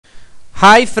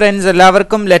Hi friends,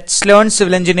 എല്ലാവർക്കും let's learn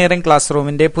civil engineering class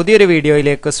റൂമിന്റെ പുതിയൊരു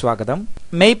വീഡിയോയിലേക്ക് സ്വാഗതം.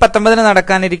 മെയ് 19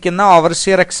 നടക്കാനിരിക്കുന്ന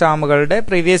ഓവർസിയർ എക്സാമുകളുടെ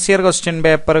പ്രീവിയസ് ഇയർ ക്വസ്റ്റ്യൻ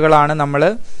പേപ്പറുകളാണ് നമ്മൾ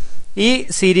ഈ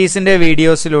സീരീസിന്റെ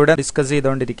വീഡിയോസിലൂടെ ഡിസ്കസ്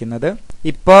ചെയ്തുകൊണ്ടിരിക്കുന്നത്.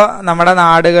 ഇപ്പോൾ നമ്മുടെ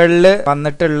നാടുകളിൽ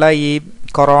വന്നിട്ടുള്ള ഈ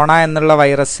കൊറോണ എന്നുള്ള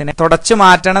വൈറസിനെ തുടച്ചു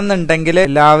മാറ്റണം എന്നുണ്ടെങ്കിൽ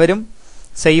എല്ലാവരും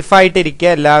സേഫായിട്ടിരിക്കുക,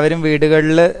 എല്ലാവരും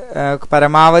വീടുകളിൽ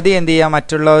പരമാവധി എന്ത് ചെയ്യുക,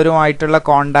 മറ്റുള്ളവരുമായിട്ടുള്ള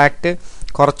കോണ്ടാക്ട്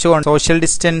കുറച്ചുകൊണ്ട് സോഷ്യൽ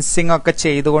ഡിസ്റ്റൻസിങ് ഒക്കെ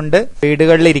ചെയ്തുകൊണ്ട്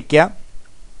വീടുകളിലിരിക്കുക.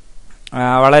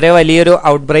 വളരെ വലിയൊരു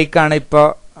ഔട്ട് ബ്രേക്കാണ് ഇപ്പോൾ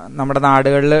നമ്മുടെ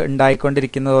നാടുകളിൽ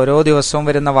ഉണ്ടായിക്കൊണ്ടിരിക്കുന്നത്. ഓരോ ദിവസവും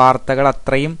വരുന്ന വാർത്തകൾ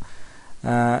അത്രയും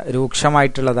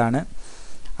രൂക്ഷമായിട്ടുള്ളതാണ്.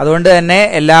 അതുകൊണ്ട് തന്നെ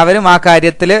എല്ലാവരും ആ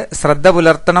കാര്യത്തിൽ ശ്രദ്ധ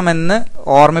പുലർത്തണമെന്ന്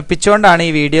ഓർമ്മിപ്പിച്ചുകൊണ്ടാണ്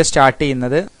ഈ വീഡിയോ സ്റ്റാർട്ട്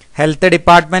ചെയ്യുന്നത്. ഹെൽത്ത്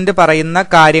ഡിപ്പാർട്ട്മെന്റ് പറയുന്ന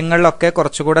കാര്യങ്ങളിലൊക്കെ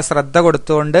കുറച്ചുകൂടെ ശ്രദ്ധ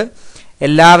കൊടുത്തുകൊണ്ട്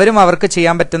എല്ലാവരും അവർക്ക്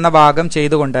ചെയ്യാൻ പറ്റുന്ന ഭാഗം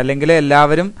ചെയ്തുകൊണ്ട്, അല്ലെങ്കിൽ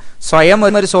എല്ലാവരും സ്വയം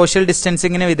ഒരു സോഷ്യൽ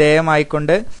ഡിസ്റ്റൻസിങ്ങിന്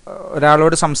വിധേയമായിക്കൊണ്ട്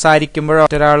ഒരാളോട് സംസാരിക്കുമ്പോഴോ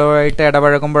മറ്റൊരാളുമായിട്ട്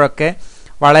ഇടപഴകുമ്പോഴൊക്കെ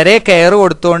വളരെ കെയർ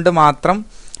കൊടുത്തുകൊണ്ട് മാത്രം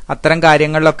അത്തരം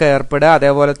കാര്യങ്ങളിലൊക്കെ ഏർപ്പെടുക.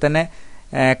 അതേപോലെ തന്നെ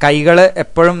കൈകൾ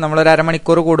എപ്പോഴും നമ്മളൊരു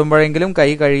അരമണിക്കൂർ കൂടുമ്പോഴെങ്കിലും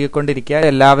കൈ കഴുകിക്കൊണ്ടിരിക്കുക,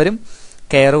 എല്ലാവരും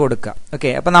കെയർ കൊടുക്കുക. ഓക്കെ,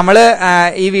 അപ്പം നമ്മൾ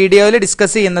ഈ വീഡിയോയിൽ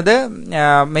ഡിസ്കസ് ചെയ്യുന്നത്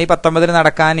മെയ് 19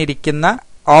 നടക്കാനിരിക്കുന്ന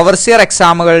ഓവർസിയർ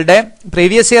എക്സാമുകളുടെ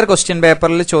പ്രീവിയസ് ഇയർ ക്വസ്റ്റ്യൻ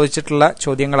പേപ്പറിൽ ചോദിച്ചിട്ടുള്ള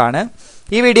ചോദ്യങ്ങളാണ്.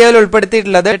 ഈ വീഡിയോയിൽ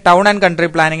ഉൾപ്പെടുത്തിയിട്ടുള്ളത് town and country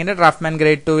പ്ലാനിങ്ങിന്റെ draughtsman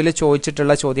grade 2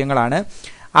 ചോദിച്ചിട്ടുള്ള ചോദ്യങ്ങളാണ്.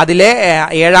 അതിലെ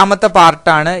 7ാമത്തെ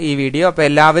പാർട്ടാണ് ഈ വീഡിയോ. അപ്പോൾ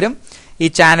എല്ലാവരും ഈ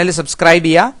ചാനൽ സബ്സ്ക്രൈബ്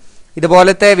ചെയ്യുക.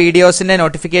 ഇതുപോലത്തെ വീഡിയോസിന്റെ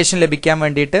നോട്ടിഫിക്കേഷൻ ലഭിക്കാൻ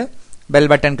വേണ്ടിയിട്ട് ബെൽ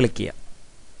ബട്ടൺ ക്ലിക്ക് ചെയ്യുക.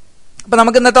 അപ്പോൾ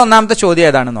നമുക്ക് ഇന്നത്തെ ഒന്നാമത്തെ ചോദ്യം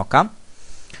ഏതാണെന്ന് നോക്കാം.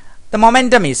 ദ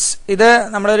മൊമെന്റം ഈസ്, ഇത്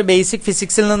നമ്മളൊരു ബേസിക്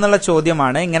ഫിസിക്സിൽ നിന്നുള്ള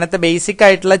ചോദ്യമാണ്. ഇങ്ങനത്തെ ബേസിക്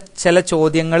ആയിട്ടുള്ള ചില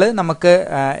ചോദ്യങ്ങൾ നമുക്ക്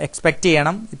എക്സ്പെക്ട്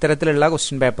ചെയ്യണം ഇത്തരത്തിലുള്ള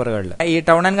ക്വസ്റ്റ്യൻ പേപ്പറുകളിൽ. ഈ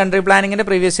town and country പ്ലാനിങ്ങിന്റെ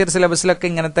previous year സിലബസിലൊക്കെ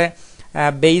ഇങ്ങനത്തെ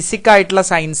ബേസിക് ആയിട്ടുള്ള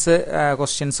സയൻസ്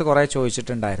ക്വസ്റ്റ്യൻസ് കുറെ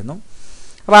ചോദിച്ചിട്ടുണ്ടായിരുന്നു.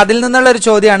 അപ്പോൾ അതിൽ നിന്നുള്ള ഒരു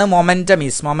ചോദ്യമാണ് മൊമെന്റം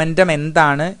ഈസ്. മൊമെന്റം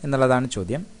എന്താണ് എന്നുള്ളതാണ്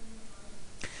ചോദ്യം.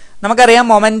 നമുക്കറിയാം,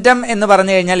 മൊമെന്റം എന്ന്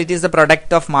പറഞ്ഞു കഴിഞ്ഞാൽ it is the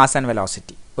product of mass and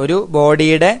velocity. ഒരു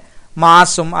ബോഡിയുടെ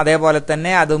മാസും അതേപോലെ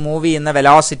തന്നെ അത് മൂവ് ചെയ്യുന്ന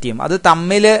വെലോസിറ്റിയും അത്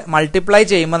തമ്മിൽ മൾട്ടിപ്ലൈ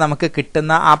ചെയ്യുമ്പോൾ നമുക്ക്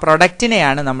കിട്ടുന്ന ആ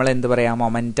പ്രൊഡക്റ്റിനെയാണ് നമ്മൾ എന്ത് പറയാം,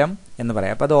 മൊമെന്റം എന്ന്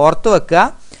പറയാം. അപ്പോൾ അത് ഓർത്തു വെക്കുക,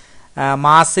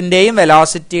 മാസിന്റെയും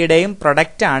വെലോസിറ്റിയുടെയും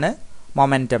പ്രൊഡക്റ്റ് ആണ്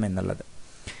മൊമെന്റം എന്നുള്ളത്.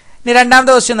 ഇനി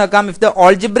രണ്ടാമത്തെ ക്വസ്റ്റ്യൻ നോക്കാം. If the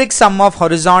algebraic some of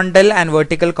horizontal and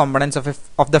vertical components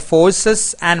of the forces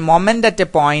and moment at A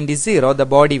point is 0, the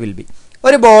body will be.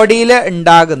 ഒരു ബോഡിയിൽ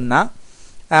ഉണ്ടാകുന്ന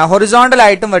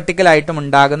ഹൊറിസോണ്ടലായിട്ടും വെർട്ടിക്കലായിട്ടും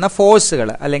ഉണ്ടാകുന്ന ഫോഴ്സുകൾ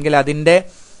അല്ലെങ്കിൽ അതിന്റെ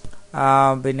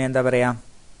പിന്നെ എന്താ പറയാ,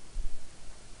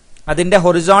 അതിന്റെ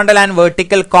ഹൊറിസോണ്ടൽ ആൻഡ്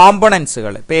വെർട്ടിക്കൽ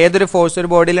കോമ്പണൻസുകൾ. ഇപ്പൊ ഏതൊരു ഫോഴ്സ്, ഒരു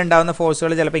ബോഡിയിൽ ഉണ്ടാകുന്ന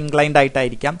ഫോഴ്സുകൾ ചിലപ്പോൾ ഇൻക്ലൈൻഡ്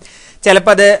ആയിട്ടായിരിക്കാം,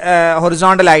 ചിലപ്പോൾ അത്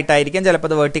ഹൊറിസോണ്ടൽ ആയിട്ടായിരിക്കാം, ചിലപ്പോൾ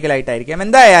അത് വെർട്ടിക്കൽ ആയിട്ടായിരിക്കാം.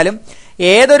 എന്തായാലും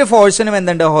ഏതൊരു ഫോഴ്സിനും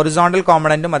എന്തുണ്ട്, ഹൊറിസോണ്ടൽ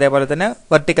കോമ്പണന്റും അതേപോലെ തന്നെ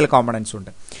വെർട്ടിക്കൽ കോമ്പണൻസും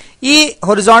ഉണ്ട്. ഈ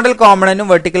ഹൊറിസോണ്ടൽ കോമ്പണന്റും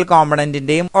വെർട്ടിക്കൽ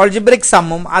കോമ്പണന്റിന്റെയും ആൾജിബ്രിക്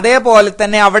സമ്മും അതേപോലെ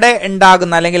തന്നെ അവിടെ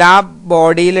ഉണ്ടാകുന്ന അല്ലെങ്കിൽ ആ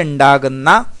ബോഡിയിൽ ഉണ്ടാകുന്ന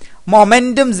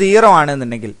മൊമെന്റും 0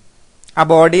 ആണെന്നുണ്ടെങ്കിൽ, ആ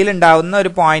ബോഡിയിൽ ഉണ്ടാകുന്ന ഒരു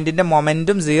പോയിന്റിന്റെ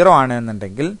മൊമെന്റും 0 ആണ്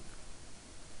എന്നുണ്ടെങ്കിൽ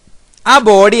ആ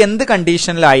ബോഡി എന്ത്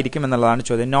കണ്ടീഷനിലായിരിക്കും എന്നുള്ളതാണ്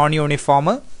ചോദ്യം. Non uniform,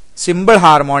 simple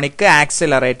harmonic,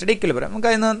 accelerated, equilibrium. നമുക്ക്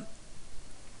അതിന്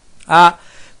ആ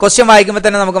ക്വസ്റ്റ്യൻ വായിക്കുമ്പോൾ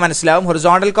തന്നെ നമുക്ക് മനസ്സിലാവും.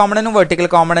 ഹൊറിസോണ്ടൽ കോമ്പണന്റും വെർട്ടിക്കൽ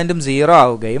കോമ്പണന്റും 0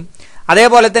 ആവുകയും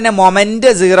അതേപോലെ തന്നെ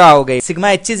മൊമെന്റ് 0 ആവുകയും sigma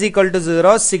h is equal to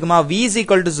 0, sigma v is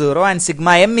equal to 0 and sigma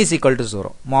m is equal to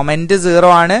 0. Moment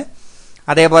 0 ആണ്.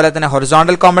 അതേപോലെ തന്നെ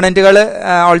ഹൊറിസോണ്ടൽ കോമ്പണന്റുകൾ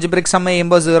ആൾജിബ്രിക് സം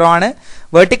ചെയ്യുമ്പോൾ 0 ആണ്,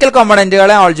 വെർട്ടിക്കൽ കോമ്പണന്റുകൾ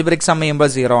ആൾജിബ്രിക് സം ചെയ്യുമ്പോൾ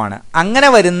 0 ആണ്. അങ്ങനെ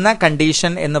വരുന്ന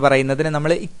കണ്ടീഷൻ എന്ന് പറയുന്നതിന്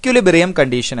നമ്മൾ ഇക്വിലിബ്രിയം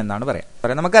കണ്ടീഷൻ എന്നാണ് പറയാം.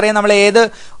 നമുക്കറിയാം, നമ്മൾ ഏത്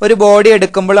ഒരു ബോഡി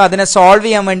എടുക്കുമ്പോഴും അതിനെ സോൾവ്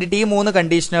ചെയ്യാൻ വേണ്ടിയിട്ട് ഈ 3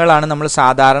 കണ്ടീഷനുകളാണ് നമ്മൾ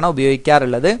സാധാരണ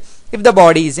ഉപയോഗിക്കാറുള്ളത്. If the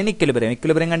body is in equilibrium,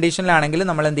 equilibrium കണ്ടീഷനിലാണെങ്കിൽ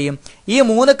നമ്മൾ എന്ത് ചെയ്യും, ഈ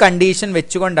 3 കണ്ടീഷൻ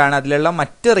വെച്ചുകൊണ്ടാണ് അതിലുള്ള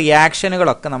മറ്റ്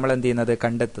റിയാക്ഷനുകളൊക്കെ നമ്മൾ എന്ത് ചെയ്യുന്നത്,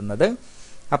 കണ്ടെത്തുന്നത്.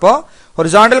 അപ്പോൾ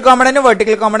ഹൊറിസോണ്ടൽ കോമ്പണന്റും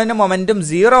വെർട്ടിക്കൽ കോമ്പണന്റും മൊമെന്റും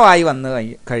 0 ആയി വന്നു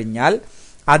കഴിഞ്ഞാൽ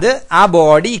അത് ആ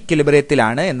ബോഡി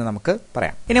ഇക്വിലിബ്രിയത്തിലാണ് എന്ന് നമുക്ക്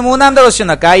പറയാം. ഇനി മൂന്നാമത്തെ ക്വസ്റ്റ്യൻ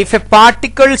നോക്കാം. If A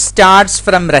particle starts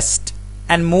from rest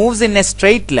and moves in A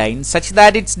straight line such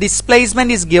that it's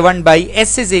displacement is given by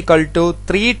s is equal to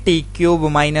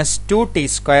 3t³ minus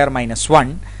 2t² minus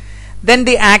 1, then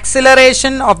the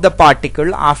acceleration of the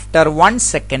particle after 1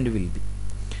 second will be.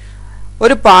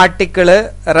 ഒരു particle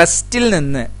റെസ്റ്റിൽ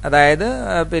നിന്ന്, അതായത്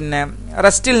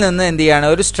റെസ്റ്റിൽ നിന്ന് എന്ത് ചെയ്യാണ്,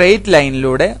 ഒരു straight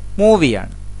ലൈനിലൂടെ move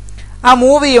ചെയ്യാണ്. ആ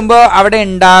മൂവ് ചെയ്യുമ്പോൾ അവിടെ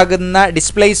ഉണ്ടാകുന്ന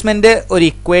ഡിസ്പ്ലേസ്മെന്റ് ഒരു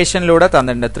ഇക്വേഷനിലൂടെ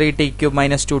തന്നിട്ടുണ്ട്, 3t³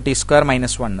 minus 2t²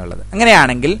 minus 1 എന്നുള്ളത്.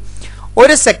 അങ്ങനെയാണെങ്കിൽ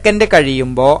 1 സെക്കൻഡ്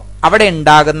കഴിയുമ്പോൾ അവിടെ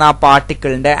ഉണ്ടാകുന്ന ആ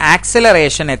പാർട്ടിക്കിളിന്റെ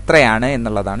ആക്സിലറേഷൻ എത്രയാണ്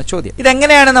എന്നുള്ളതാണ് ചോദ്യം.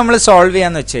 ഇതെങ്ങനെയാണ് നമ്മൾ സോൾവ്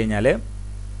ചെയ്യാന്ന് വെച്ച് കഴിഞ്ഞാൽ,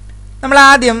 നമ്മൾ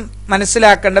ആദ്യം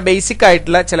മനസ്സിലാക്കേണ്ട ബേസിക്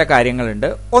ആയിട്ടുള്ള ചില കാര്യങ്ങളുണ്ട്.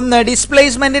 ഒന്ന്,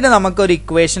 ഡിസ്പ്ലേസ്മെന്റിന് നമുക്കൊരു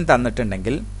ഇക്വേഷൻ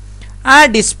തന്നിട്ടുണ്ടെങ്കിൽ ആ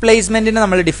ഡിസ്പ്ലേസ്മെന്റിനെ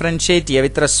നമ്മൾ ഡിഫറൻഷിയേറ്റ് ചെയ്യുക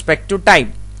with respect to time,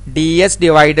 ds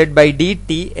divided by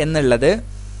dt എന്നുള്ളത്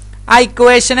ആ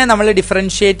ഇക്വേഷനെ നമ്മൾ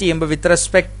ഡിഫറൻഷിയേറ്റ് ചെയ്യുമ്പോൾ വിത്ത്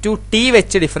റെസ്പെക്ട് ടു ടി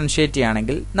വെച്ച് ഡിഫറൻഷിയേറ്റ്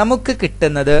ചെയ്യുകയാണെങ്കിൽ നമുക്ക്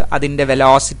കിട്ടുന്നത് അതിന്റെ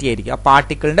വെലോസിറ്റി ആയിരിക്കും. ആ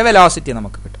പാർട്ടിക്കിളിന്റെ വെലോസിറ്റി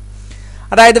നമുക്ക് കിട്ടും.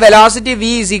 അതായത് velocity v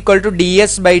is equal to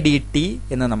ds by dt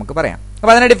എന്ന് നമുക്ക് പറയാം.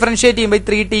 അപ്പോൾ അതിനെ ഡിഫറൻഷിയേറ്റ് ചെയ്യുമ്പോൾ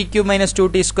 3t³ മൈനസ്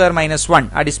 2t² മൈനസ് 1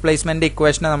 ആ ഡിസ്പ്ലേസ്മെന്റ്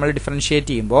ഇക്വേഷനെ നമ്മൾ ഡിഫറൻഷിയേറ്റ്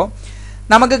ചെയ്യുമ്പോൾ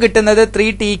നമുക്ക് കിട്ടുന്നത്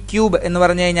 3t³ എന്ന്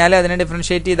പറഞ്ഞു കഴിഞ്ഞാൽ അതിനെ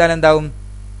ഡിഫറൻഷിയേറ്റ് ചെയ്താൽ എന്താവും?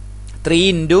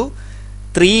 3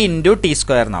 ×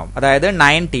 t² എന്നാവും. അതായത്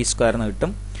 9t² എന്ന്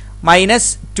കിട്ടും. മൈനസ്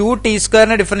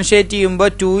 2t² ഡിഫറൻഷിയേറ്റ് ചെയ്യുമ്പോൾ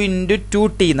 2 ×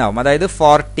 2t എന്നാവും. അതായത്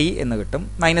 4t എന്ന് കിട്ടും.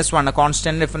 മൈനസ് 1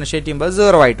 കോൺസ്റ്റന്റ് ഡിഫറൻഷിയേറ്റ് ചെയ്യുമ്പോൾ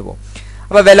 0 ആയിട്ട് പോകും.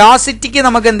 അപ്പോൾ വെലോസിറ്റിക്ക്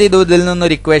നമുക്ക് എന്ത് ചെയ്തു? ഇതിൽ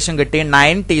നിന്നൊരു ഇക്വേഷൻ കിട്ടി,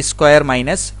 9t²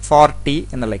 മൈനസ് 4t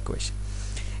എന്നുള്ള ഇക്വേഷൻ.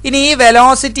 ഇനി ഈ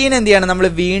വെലോസിറ്റീനെ എന്ത് ചെയ്യണം? നമ്മൾ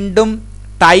വീണ്ടും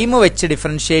ടൈം വെച്ച്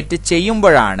ഡിഫറൻഷിയേറ്റ്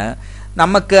ചെയ്യുമ്പോഴാണ്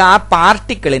നമുക്ക് ആ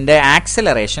പാർട്ടിക്കിളിന്റെ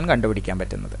ആക്സലറേഷൻ കണ്ടുപിടിക്കാൻ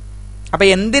പറ്റുന്നത്. അപ്പൊ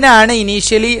എന്തിനാണ്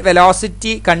ഇനീഷ്യലി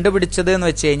വെലോസിറ്റി കണ്ടുപിടിച്ചത് എന്ന്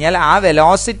വെച്ച് കഴിഞ്ഞാൽ ആ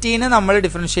വെലോസിറ്റീനെ നമ്മൾ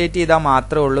ഡിഫറൻഷിയേറ്റ് ചെയ്താൽ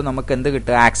മാത്രമേ ഉള്ളൂ നമുക്ക് എന്ത്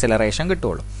കിട്ടുക? ആക്സലറേഷൻ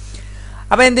കിട്ടുള്ളൂ.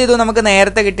 അപ്പോൾ എന്ത് ചെയ്തു? നമുക്ക്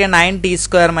നേരത്തെ കിട്ടിയ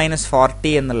 9t² മൈനസ്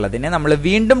 4t എന്നുള്ളതിനെ നമ്മൾ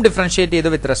വീണ്ടും ഡിഫറൻഷിയേറ്റ് ചെയ്തു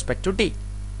വിത്ത് റെസ്പെക്ട് ടു ടി.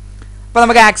 അപ്പോൾ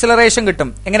നമുക്ക് ആക്സലറേഷൻ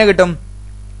കിട്ടും. എങ്ങനെ കിട്ടും?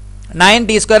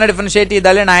 9t² ഡിഫറൻഷിയേറ്റ്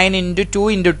ചെയ്താൽ 9 × 2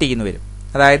 × t എന്ന് വരും.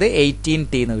 അതായത്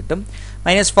 18t എന്ന് കിട്ടും.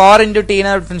 മൈനസ് 4 × t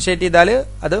ഡിഫറൻഷിയേറ്റ് ചെയ്താൽ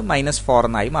അത് -4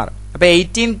 എന്നായി മാറും. അപ്പോൾ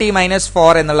 18t മൈനസ്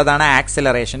 4 എന്നുള്ളതാണ്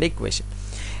ആക്സലറേഷന്റെ ഇക്വേഷൻ.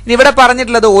 ഇനി ഇവിടെ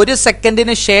പറഞ്ഞിട്ടുള്ളത് 1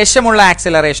 സെക്കൻഡിന് ശേഷമുള്ള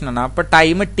ആക്സലറേഷൻ ആണ്. അപ്പോൾ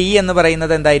ടൈം t എന്ന്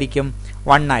പറയുന്നത് എന്തായിരിക്കും?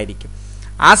 1 ആയിരിക്കും.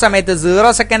 ആ സമയത്ത്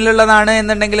 0 സെക്കൻഡിലുള്ളതാണ്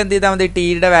എന്നുണ്ടെങ്കിൽ എന്ത് ചെയ്താൽ മതി?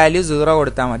 ടിയുടെ വാല്യൂ 0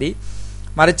 കൊടുത്താൽ മതി.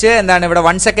 മറിച്ച് എന്താണ് ഇവിടെ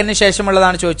 1 സെക്കൻഡിന്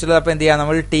ശേഷമുള്ളതാണ് ചോദിച്ചത്. അപ്പോൾ എന്ത് ചെയ്യാം?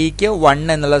 നമ്മൾ ടിക്ക് 1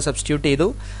 എന്നുള്ളത് സബ്സ്റ്റിറ്റ്യൂട്ട് ചെയ്തു.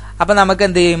 അപ്പോൾ നമുക്ക്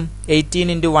എന്ത് ചെയ്യും? 18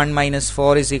 × 1 minus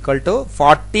 4 is equal to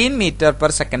 14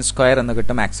 m/s² എന്ന്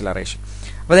കിട്ടും ആക്സലറേഷൻ.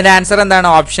 അപ്പോൾ ഇതിന്റെ ആൻസർ എന്താണ്?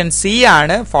 ഓപ്ഷൻ സി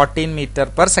ആണ്, 14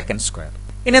 m/s².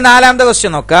 ഇനി നാലാമത്തെ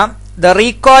ക്വസ്റ്റ്യൻ നോക്കാം. The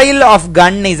recoil of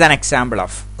gun is an example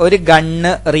of. ഒരു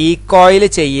ഗണ്ണ് റീകോയിൽ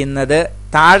ചെയ്യുന്നത്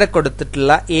താഴെ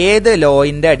കൊടുത്തിട്ടുള്ള ഏത്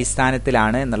ലോയിന്റെ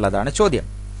അടിസ്ഥാനത്തിലാണ് എന്നുള്ളതാണ് ചോദ്യം.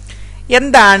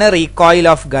 എന്താണ് റീകോയിൽ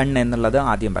ഓഫ് ഗൺ എന്നുള്ളത്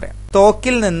ആദ്യം പറയാം.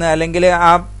 തോക്കിൽ നിന്ന് അല്ലെങ്കിൽ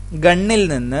ആ ഗണ്ണിൽ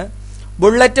നിന്ന്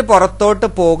ബുള്ളറ്റ് പുറത്തോട്ട്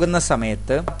പോകുന്ന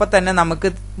സമയത്ത് അപ്പൊ തന്നെ നമുക്ക്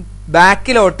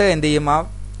ബാക്കിലോട്ട് എന്ത് ചെയ്യും?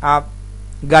 ആ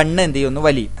ഗണ്ണ് എന്ത് ചെയ്യും?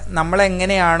 വലിയും. നമ്മൾ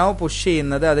എങ്ങനെയാണോ പുഷ്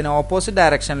ചെയ്യുന്നത് അതിന് ഓപ്പോസിറ്റ്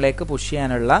ഡയറക്ഷനിലേക്ക് പുഷ്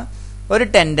ചെയ്യാനുള്ള ഒരു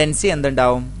ടെൻഡൻസി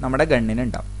എന്തുണ്ടാവും? നമ്മുടെ ഗണ്ണിന്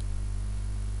ഉണ്ടാവും.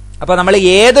 അപ്പൊ നമ്മൾ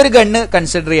ഏതൊരു ഗണ്ണ്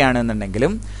കൺസിഡർ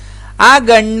ചെയ്യുകയാണെന്നുണ്ടെങ്കിലും ആ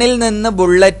ഗണ്ണിൽ നിന്ന്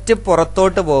ബുള്ളറ്റ്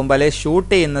പുറത്തോട്ട് പോകുമ്പോൾ അല്ലെങ്കിൽ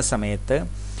ഷൂട്ട് ചെയ്യുന്ന സമയത്ത്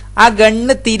ആ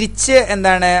ഗണ്ണ് തിരിച്ച്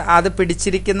എന്താണ് അത്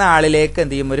പിടിച്ചിരിക്കുന്ന ആളിലേക്ക്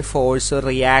എന്ത് ചെയ്യും? ഒരു ഫോഴ്സ്,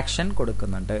 റിയാക്ഷൻ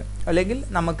കൊടുക്കുന്നുണ്ട്. അല്ലെങ്കിൽ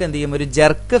നമുക്ക് എന്ത് ചെയ്യും? ഒരു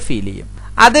ജെർക്ക് ഫീൽ ചെയ്യും.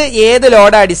 അത് ഏത്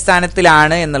ലോഡ്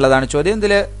അടിസ്ഥാനത്തിലാണ് എന്നുള്ളതാണ് ചോദ്യം.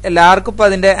 ഇതിൽ എല്ലാവർക്കും ഇപ്പൊ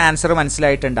അതിന്റെ ആൻസർ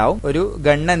മനസ്സിലായിട്ടുണ്ടാവും. ഒരു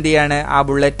ഗണ്ണ് എന്ത് ചെയ്യാണ്? ആ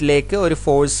ബുള്ളറ്റിലേക്ക് ഒരു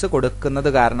ഫോഴ്സ് കൊടുക്കുന്നത്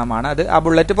കാരണമാണ് അത് ആ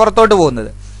ബുള്ളറ്റ് പുറത്തോട്ട്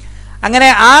പോകുന്നത്. അങ്ങനെ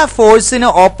ആ ഫോഴ്സിന്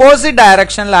ഓപ്പോസിറ്റ്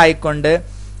ഡയറക്ഷനിലായിക്കൊണ്ട്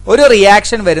ഒരു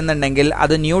റിയാക്ഷൻ വരുന്നുണ്ടെങ്കിൽ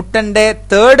അത് ന്യൂട്ടന്റെ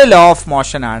തേർഡ് ലോ ഓഫ്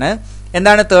മോഷൻ ആണ്.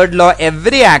 എന്താണ് third law?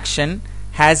 Every action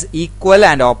has equal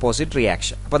and opposite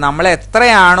reaction. അപ്പൊ നമ്മൾ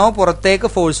എത്രയാണോ പുറത്തേക്ക്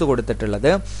ഫോഴ്സ് കൊടുത്തിട്ടുള്ളത്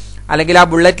അല്ലെങ്കിൽ ആ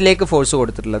ബുള്ളറ്റിലേക്ക് ഫോഴ്സ്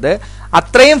കൊടുത്തിട്ടുള്ളത്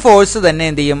അത്രയും ഫോഴ്സ് തന്നെ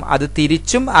എന്ത് ചെയ്യും? അത്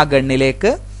തിരിച്ചും ആ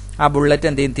ഗണ്ണിലേക്ക്, ആ ബുള്ളറ്റ്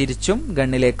എന്ത് ചെയ്യും? തിരിച്ചും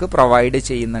ഗണ്ണിലേക്ക് പ്രൊവൈഡ്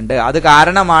ചെയ്യുന്നുണ്ട്. അത്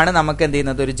കാരണമാണ് നമുക്ക് എന്ത്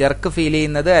ചെയ്യുന്നത്? ഒരു ജെർക്ക് ഫീൽ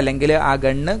ചെയ്യുന്നത് അല്ലെങ്കിൽ ആ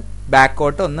ഗണ്ണ്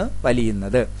ബാക്കോട്ട് ഒന്ന്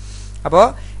വലിയുന്നത്. അപ്പോൾ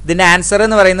ഇതിന്റെ ആൻസർ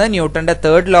എന്ന് പറയുന്നത് ന്യൂട്ടന്റെ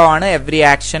തേർഡ് ലോ ആണ്. Every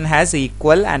action has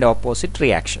equal and opposite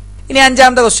reaction. ഇനി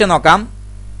അഞ്ചാമത്തെ ക്വസ്റ്റ്യൻ നോക്കാം.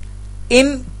 In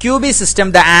ക്യൂബി system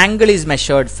the angle is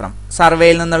measured from.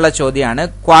 സർവേയിൽ നിന്നുള്ള ചോദ്യമാണ്.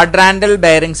 ക്വാഡ്രാന്റൽ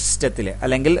ബെയറിംഗ് സിസ്റ്റത്തിൽ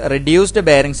അല്ലെങ്കിൽ റിഡ്യൂസ്ഡ്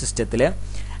ബെയറിംഗ് സിസ്റ്റത്തിൽ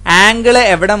ആംഗിൾ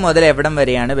എവിടം മുതൽ എവിടം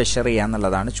വരെയാണ് മെഷർ ചെയ്യുക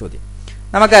എന്നുള്ളതാണ് ചോദ്യം.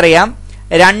 നമുക്കറിയാം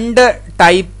 2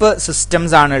 ടൈപ്പ്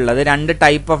സിസ്റ്റംസ് ആണ് ഉള്ളത്. 2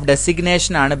 ടൈപ്പ് ഓഫ്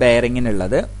ഡെസിഗ്നേഷൻ ആണ്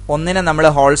ബെയറിംഗിനുള്ളത്. ഒന്നിനെ നമ്മൾ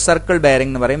ഹോൾ സർക്കിൾ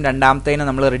ബെയറിംഗ് എന്ന് പറയും. രണ്ടാമത്തേന്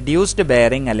നമ്മൾ റിഡ്യൂസ്ഡ്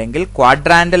ബെയറിംഗ് അല്ലെങ്കിൽ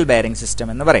ക്വാഡ്രാന്റൽ ബെയറിംഗ് സിസ്റ്റം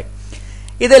എന്ന് പറയും.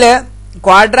 ഇതില്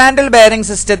ക്വാഡ്രാന്റൽ ബെയറിംഗ്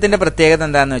സിസ്റ്റത്തിന്റെ പ്രത്യേകത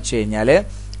എന്താണെന്ന് വെച്ച് കഴിഞ്ഞാൽ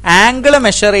ആംഗിൾ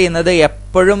മെഷർ ചെയ്യുന്നത്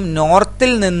എപ്പോഴും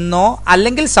നോർത്തിൽ നിന്നോ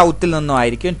അല്ലെങ്കിൽ സൗത്തിൽ നിന്നോ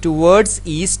ആയിരിക്കും ടുവേർഡ്സ്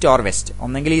ഈസ്റ്റ് ഓർ വെസ്റ്റ്.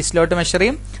 ഒന്നെങ്കിൽ ഈസ്റ്റിലോട്ട് മെഷർ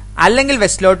ചെയ്യും അല്ലെങ്കിൽ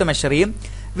വെസ്റ്റിലോട്ട് മെഷർ ചെയ്യും.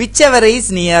 Which ever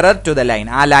is nearer to the line.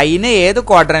 ആ ലൈന് ഏത്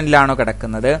ക്വാഡ്രന്റിലാണോ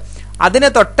കിടക്കുന്നത് അതിന്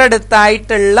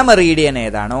തൊട്ടടുത്തായിട്ടുള്ള മെറീഡിയൻ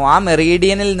ഏതാണോ ആ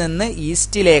മെറീഡിയനിൽ നിന്ന്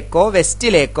ഈസ്റ്റിലേക്കോ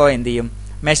വെസ്റ്റിലേക്കോ എന്ത് ചെയ്യും?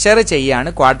 മെഷർ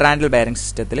ചെയ്യാണ് ക്വാഡ്രാന്റൽ ബെയറിംഗ്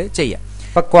സിസ്റ്റത്തിൽ ചെയ്യുക.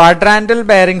 അപ്പൊ ക്വാഡ്രാന്റൽ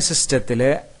ബെയറിംഗ് സിസ്റ്റത്തിൽ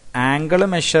ആംഗിൾ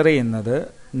മെഷർ ചെയ്യുന്നത്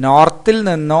നോർത്തിൽ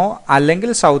നിന്നോ അല്ലെങ്കിൽ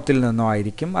സൗത്തിൽ നിന്നോ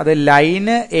ആയിരിക്കും. അത്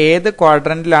ലൈന് ഏത്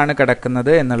ക്വാഡ്രന്റിലാണ്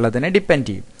കിടക്കുന്നത് എന്നുള്ളതിനെ ഡിപ്പെൻഡ്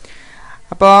ചെയ്യും.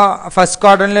 അപ്പോൾ ഫസ്റ്റ്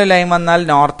ക്വാഡ്രന്റിൽ ലൈൻ വന്നാൽ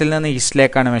നോർത്തിൽ നിന്ന്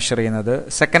ഈസ്റ്റിലേക്കാണ് മെഷർ ചെയ്യുന്നത്.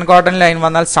 സെക്കൻഡ് ക്വാഡ്രന്റിൽ ലൈൻ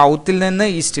വന്നാൽ സൗത്തിൽ നിന്ന്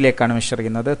ഈസ്റ്റിലേക്കാണ് മെഷർ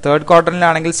ചെയ്യുന്നത്. തേർഡ്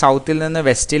ക്വാഡ്രന്റിലാണെങ്കിൽ സൗത്തിൽ നിന്ന്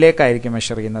വെസ്റ്റിലേക്കായിരിക്കും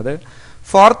മെഷർ ചെയ്യുന്നത്.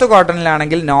 ഫോർത്ത്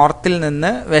ക്വാർട്ടറിലാണെങ്കിൽ നോർത്തിൽ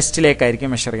നിന്ന്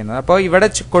വെസ്റ്റിലേക്കായിരിക്കും മെഷർ ചെയ്യുന്നത്. അപ്പോൾ ഇവിടെ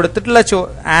കൊടുത്തിട്ടുള്ള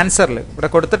ആൻസറിൽ ഇവിടെ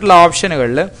കൊടുത്തിട്ടുള്ള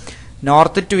ഓപ്ഷനുകളിൽ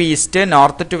north to east,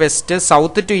 north to west,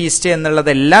 south to east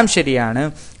എന്നുള്ളതെല്ലാം ശരിയാണ്.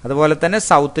 അതുപോലെ തന്നെ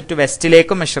സൗത്ത് ടു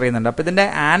വെസ്റ്റിലേക്കും മെഷർ ചെയ്യുന്നുണ്ട്. അപ്പോൾ ഇതിൻ്റെ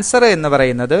ആൻസർ എന്ന്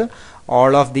പറയുന്നത്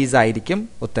ഓൾ ഓഫ് ദീസ് ആയിരിക്കും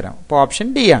ഉത്തരം. അപ്പോൾ ഓപ്ഷൻ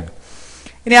ഡി ആണ്.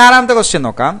 ഇനി ആറാമത്തെ ക്വസ്റ്റ്യൻ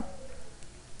നോക്കാം.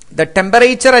 The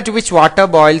temperature at which water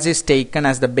boils is taken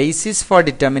as the basis for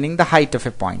determining the height of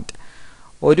a point.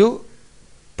 ഒരു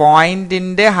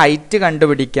പോയിന്റിന്റെ ഹൈറ്റ്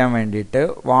കണ്ടുപിടിക്കാൻ വേണ്ടിയിട്ട്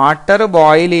വാട്ടർ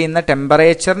ബോയിൽ ചെയ്യുന്ന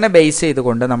ടെമ്പറേച്ചറിനെ ബേസ്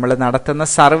ചെയ്തുകൊണ്ട് നമ്മൾ നടത്തുന്ന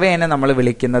സർവേനെ നമ്മൾ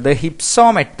വിളിക്കുന്നത്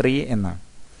ഹിപ്സോമെട്രി എന്നാണ്.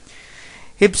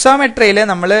 ഹിപ്സോമെട്രിയിൽ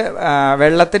നമ്മൾ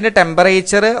വെള്ളത്തിന്റെ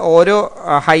ടെമ്പറേച്ചർ ഓരോ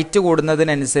ഹൈറ്റ്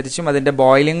കൂടുന്നതിനനുസരിച്ചും അതിന്റെ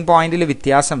ബോയിലിംഗ് പോയിന്റിൽ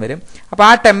വ്യത്യാസം വരും. അപ്പോൾ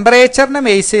ആ ടെമ്പറേച്ചറിനെ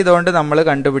ബേസ് ചെയ്തുകൊണ്ട് നമ്മൾ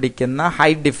കണ്ടുപിടിക്കുന്ന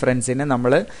ഹൈറ്റ് ഡിഫറൻസിന്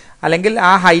നമ്മൾ അല്ലെങ്കിൽ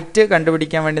ആ ഹൈറ്റ്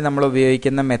കണ്ടുപിടിക്കാൻ വേണ്ടി നമ്മൾ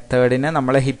ഉപയോഗിക്കുന്ന മെത്തേഡിന്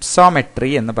നമ്മൾ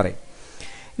ഹിപ്സോമെട്രി എന്ന് പറയും.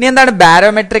 ഇനി എന്താണ്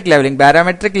ബാരോമെട്രിക് ലെവലിംഗ്?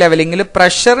 ബാരോമെട്രിക് ലെവലിംഗിൽ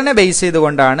പ്രഷറിനെ ബേസ്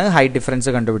ചെയ്തുകൊണ്ടാണ് ഹൈറ്റ് ഡിഫറൻസ്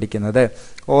കണ്ടുപിടിക്കുന്നത്.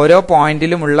 ഓരോ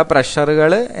പോയിന്റിലുമുള്ള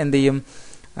പ്രഷറുകൾ എന്ത് ചെയ്യും?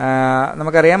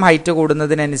 നമുക്കറിയാം ഹൈറ്റ്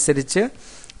കൂടുന്നതിനനുസരിച്ച്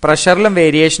പ്രഷറിലും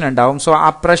വേരിയേഷൻ ഉണ്ടാവും. സോ ആ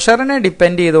പ്രഷറിനെ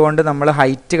ഡിപ്പെൻഡ് ചെയ്തുകൊണ്ട് നമ്മൾ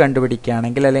ഹൈറ്റ്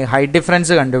കണ്ടുപിടിക്കുകയാണെങ്കിൽ അല്ലെങ്കിൽ ഹൈറ്റ്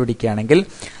ഡിഫറൻസ് കണ്ടുപിടിക്കുകയാണെങ്കിൽ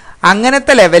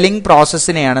അങ്ങനത്തെ ലെവലിംഗ്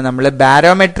പ്രോസസ്സിനെയാണ് നമ്മൾ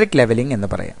ബാരോമെട്രിക് ലെവലിംഗ് എന്ന്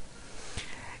പറയാം.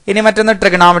 ഇനി മറ്റൊന്ന്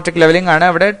ട്രിഗണോമെട്രിക് ലെവലിംഗ് ആണ്.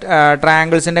 അവിടെ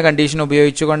ട്രയാങ്കിൾസിന്റെ കണ്ടീഷൻ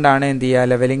ഉപയോഗിച്ചുകൊണ്ടാണ് എന്ത് ചെയ്യുക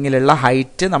ലെവലിംഗിലുള്ള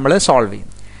ഹൈറ്റ് നമ്മൾ സോൾവ് ചെയ്യും.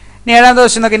 ഇനി ഏഴാമത്തെ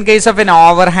ക്വസ്റ്റ്യൻ നോക്കി. In case of N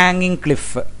ഓവർഹാങ്ങിങ്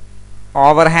cliff,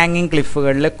 ഓവർഹാങ്ങിങ്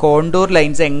ക്ലിഫുകളിൽ contour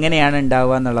lines എങ്ങനെയാണ്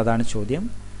ഉണ്ടാവുക എന്നുള്ളതാണ് ചോദ്യം.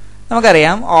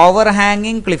 നമുക്കറിയാം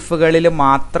ഓവർഹാങ്ങിങ് ക്ലിഫുകളിൽ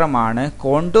മാത്രമാണ്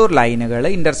കോണ്ടൂർ ലൈനുകൾ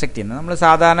ഇന്റർസെക്ട് ചെയ്യുന്നത്. നമ്മൾ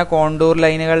സാധാരണ കോണ്ടൂർ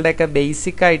ലൈനുകളുടെയൊക്കെ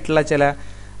ബേസിക് ആയിട്ടുള്ള ചില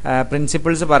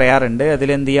പ്രിൻസിപ്പിൾസ് പറയാറുണ്ട്. അതിൽ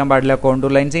എന്ത് ചെയ്യാൻ പാടില്ല?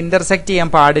 കോണ്ടൂർ ലൈൻസ് ഇന്റർസെക്ട് ചെയ്യാൻ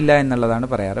പാടില്ല എന്നുള്ളതാണ്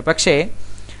പറയാറ്. പക്ഷേ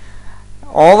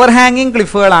ഓവർഹാങ്ങിങ്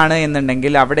ക്ലിഫുകളാണ്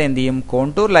എന്നുണ്ടെങ്കിൽ അവിടെ എന്ത് ചെയ്യും?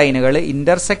 കോണ്ടൂർ ലൈനുകൾ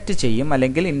ഇന്റർസെക്ട് ചെയ്യും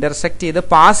അല്ലെങ്കിൽ ഇന്റർസെക്ട് ചെയ്ത്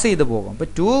പാസ് ചെയ്ത് പോകും. അപ്പോൾ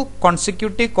 2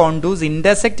 consecutive contours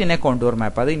intersect in A contour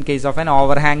മാപ്പ്. അത് ഇൻ കേസ് ഓഫ് എൻ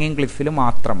ഓവർഹാങ്ങിങ് ക്ലിഫിൽ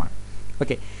മാത്രമാണ്.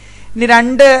 ഓക്കെ. ഇനി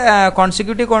 2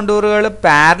 കോൺസിക്യൂട്ടീവ് കോണ്ടൂറുകൾ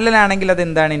പാരലൽ ആണെങ്കിൽ അത്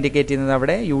എന്താണ് ഇൻഡിക്കേറ്റ് ചെയ്യുന്നത്?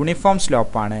 അവിടെ യൂണിഫോം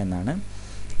സ്ലോപ്പാണ് എന്നാണ്.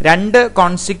 2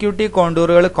 കോൺസിക്യൂട്ടീവ്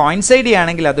കോണ്ടൂറുകൾ കോയിൻസൈഡ്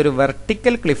ചെയ്യുകയാണെങ്കിൽ അതൊരു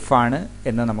വെർട്ടിക്കൽ ക്ലിഫാണ്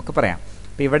എന്ന് നമുക്ക് പറയാം.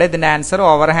 അപ്പോൾ ഇവിടെ ഇതിൻ്റെ ആൻസർ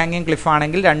ഓവർഹാങ്ങിങ് ക്ലിഫ്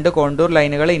ആണെങ്കിൽ 2 കോണ്ടൂർ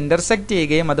ലൈനുകൾ ഇന്റർസെക്ട്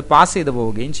ചെയ്യുകയും അത് പാസ് ചെയ്ത്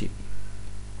പോവുകയും ചെയ്യും.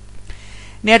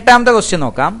 ഇനി എട്ടാമത്തെ ക്വസ്റ്റ്യൻ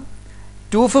നോക്കാം.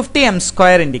 250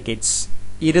 m² ഇൻഡിക്കേറ്റ്സ്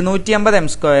 250 m²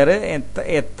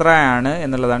 എത്രയാണ്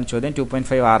എന്നുള്ളതാണ് ചോദ്യം.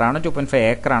 2.5 ആറാണോ, 2.5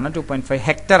 ഏക്കർ ആണോ, 2.5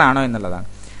 ഹെക്ടർ ആണോ എന്നുള്ളതാണ്.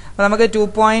 അപ്പോൾ നമുക്ക്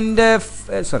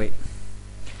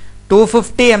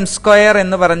 250 m²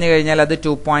 എന്ന് പറഞ്ഞു കഴിഞ്ഞാൽ അത്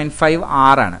 2.5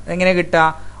 ആറാണ്. എങ്ങനെ കിട്ടുക?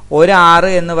 ഒരു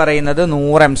ആറ് എന്ന് പറയുന്നത്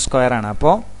 100 m² ആണ്.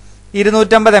 അപ്പോൾ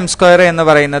 250 m² എന്ന്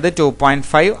പറയുന്നത്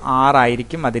 2.5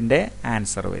 ആറായിരിക്കും അതിൻ്റെ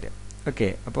ആൻസർ വരിക. ഓക്കെ.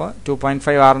 അപ്പോൾ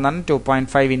 2.5 ആർ എന്ന് പറഞ്ഞാൽ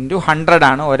 2.5 × 100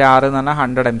 ആണ്. ഒരു ആറ് എന്ന് പറഞ്ഞാൽ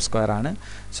 100 m² ആണ്.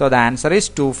 So the answer is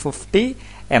 250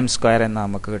 m² എന്ന്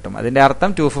നമുക്ക് കിട്ടും. അതിൻ്റെ അർത്ഥം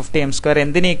 250 m²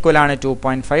 എന്തിന് ഈക്വൽ ആണ്?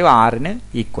 2.5 ആറിന്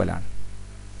ഈക്വൽ ആണ്.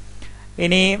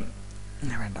 ഇനി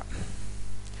വേണ്ട.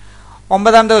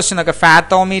 ഒമ്പതാമത്തെ ക്വസ്റ്റ്യൻ നോക്കാം.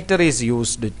 Fathometer is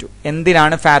used to.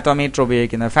 എന്തിനാണ് ഫാത്തോമീറ്റർ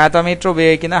ഉപയോഗിക്കുന്നത്? ഫാത്തോമീറ്റർ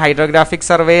ഉപയോഗിക്കുന്നത് hydrographic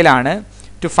സർവേയിലാണ്.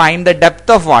 To find the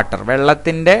depth of water,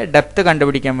 വെള്ളത്തിന്റെ ഡെപ്ത്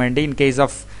കണ്ടുപിടിക്കാൻ വേണ്ടി. ഇൻ കേസ്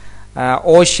ഓഫ്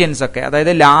ഓഷ്യൻസ് ഒക്കെ,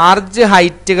 അതായത് ലാർജ്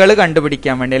ഹൈറ്റുകൾ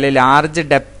കണ്ടുപിടിക്കാൻ വേണ്ടി അല്ലെങ്കിൽ ലാർജ്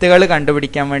ഡെപ്തുകൾ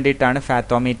കണ്ടുപിടിക്കാൻ വേണ്ടിയിട്ടാണ്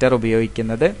ഫാത്തോമീറ്റർ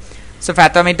ഉപയോഗിക്കുന്നത്. So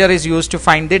fathometer is used to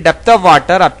find the depth of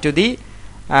water up to the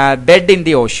bed in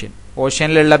the ocean.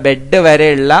 ഓഷ്യനിലുള്ള bed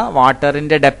വരെയുള്ള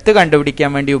വാട്ടറിന്റെ ഡെപ്ത് കണ്ടുപിടിക്കാൻ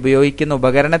വേണ്ടി ഉപയോഗിക്കുന്ന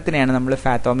ഉപകരണത്തിനെയാണ് നമ്മൾ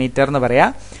ഫാത്തോമീറ്റർ എന്ന് പറയാ.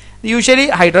 യൂഷ്വലി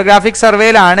ഹൈഡ്രോഗ്രാഫിക്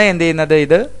സർവേയിലാണ് എന്ത് ചെയ്യുന്നത്?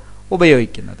 ഇത്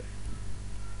ഉപയോഗിക്കുന്നത്.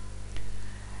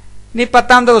 ഇനി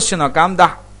പത്താമത്തെ ക്വസ്റ്റ്യൻ നോക്കാം. The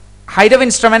height of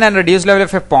instrument and reduce level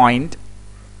of A point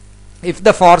if the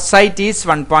foresight is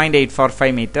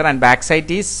 1.845 meter and back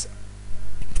site is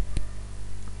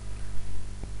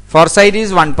foresight is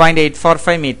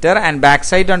 1.845 meter and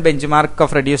backside on benchmark of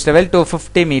reduced level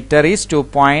 250 meter is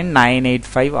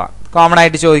 2.985 r. Common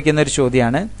ആയിട്ട് ചോദിക്കുന്ന ഒരു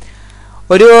ചോദ്യമാണ്.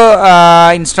 ഒരു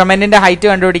ഇൻസ്ട്രുമെന്റിന്റെ height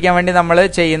കണ്ടുപിടിക്കാൻ വേണ്ടി നമ്മൾ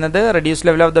ചെയ്യുന്നത് reduce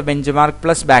level of the bench mark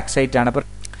plus back site ആണ്. അപ്പോൾ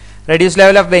reduce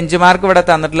level of bench mark ഇവിടെ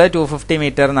തന്നിട്ടുള്ളത് 250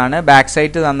 meter എന്നാണ്. ബാക്ക്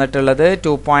സൈറ്റ് തന്നിട്ടുള്ളത്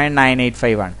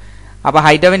 2.985 ആണ്. അപ്പോൾ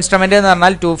ഹൈറ്റ് ഓഫ് ഇൻസ്ട്രുമെന്റ് എന്ന്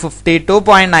പറഞ്ഞാൽ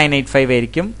 252.985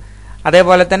 ആയിരിക്കും.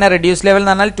 അതേപോലെ തന്നെ റെഡ്യൂസ് ലെവൽ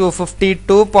എന്ന് പറഞ്ഞാൽ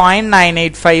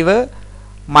 252.985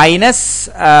 മൈനസ്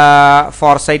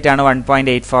ഫോർസൈറ്റ് ആണ്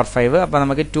 1.845. അപ്പോൾ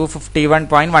നമുക്ക്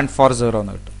 251.140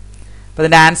 എന്ന് കിട്ടും. അപ്പോൾ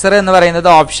ഇതിൻ്റെ ആൻസർ എന്ന് പറയുന്നത്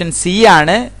ഓപ്ഷൻ സി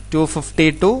ആണ്,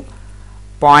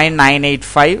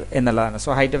 252.985 എന്നുള്ളതാണ്. സോ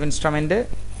ഹൈറ്റ് ഓഫ് ഇൻസ്ട്രുമെന്റ്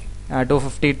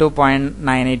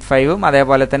 252.985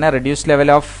 അതേപോലെ തന്നെ reduce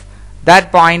level of that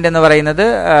point എന്ന് പറയുന്നത്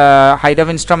ഹൈറ്റ്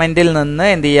ഓഫ് ഇൻസ്ട്രുമെന്റിൽ നിന്ന്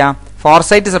എന്ത് ചെയ്യാം?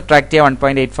 ഫോർസൈറ്റ് സബ്ട്രാക്ട് ചെയ്യുക,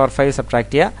 1.845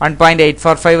 സബ്ട്രാക്ട് ചെയ്യുക,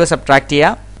 1.845 സബ്ട്രാക്ട്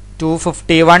ചെയ്യുക,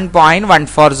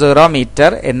 251.140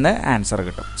 മീറ്റർ എന്ന് ആൻസർ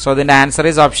കിട്ടും. സോ ഇതിന്റെ answer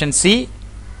is option C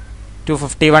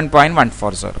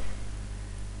 251.140.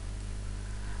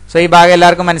 So ഈ ഭാഗം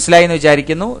എല്ലാവർക്കും മനസ്സിലായി എന്ന്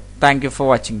വിചാരിക്കുന്നു. Thank you for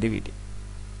watching the video.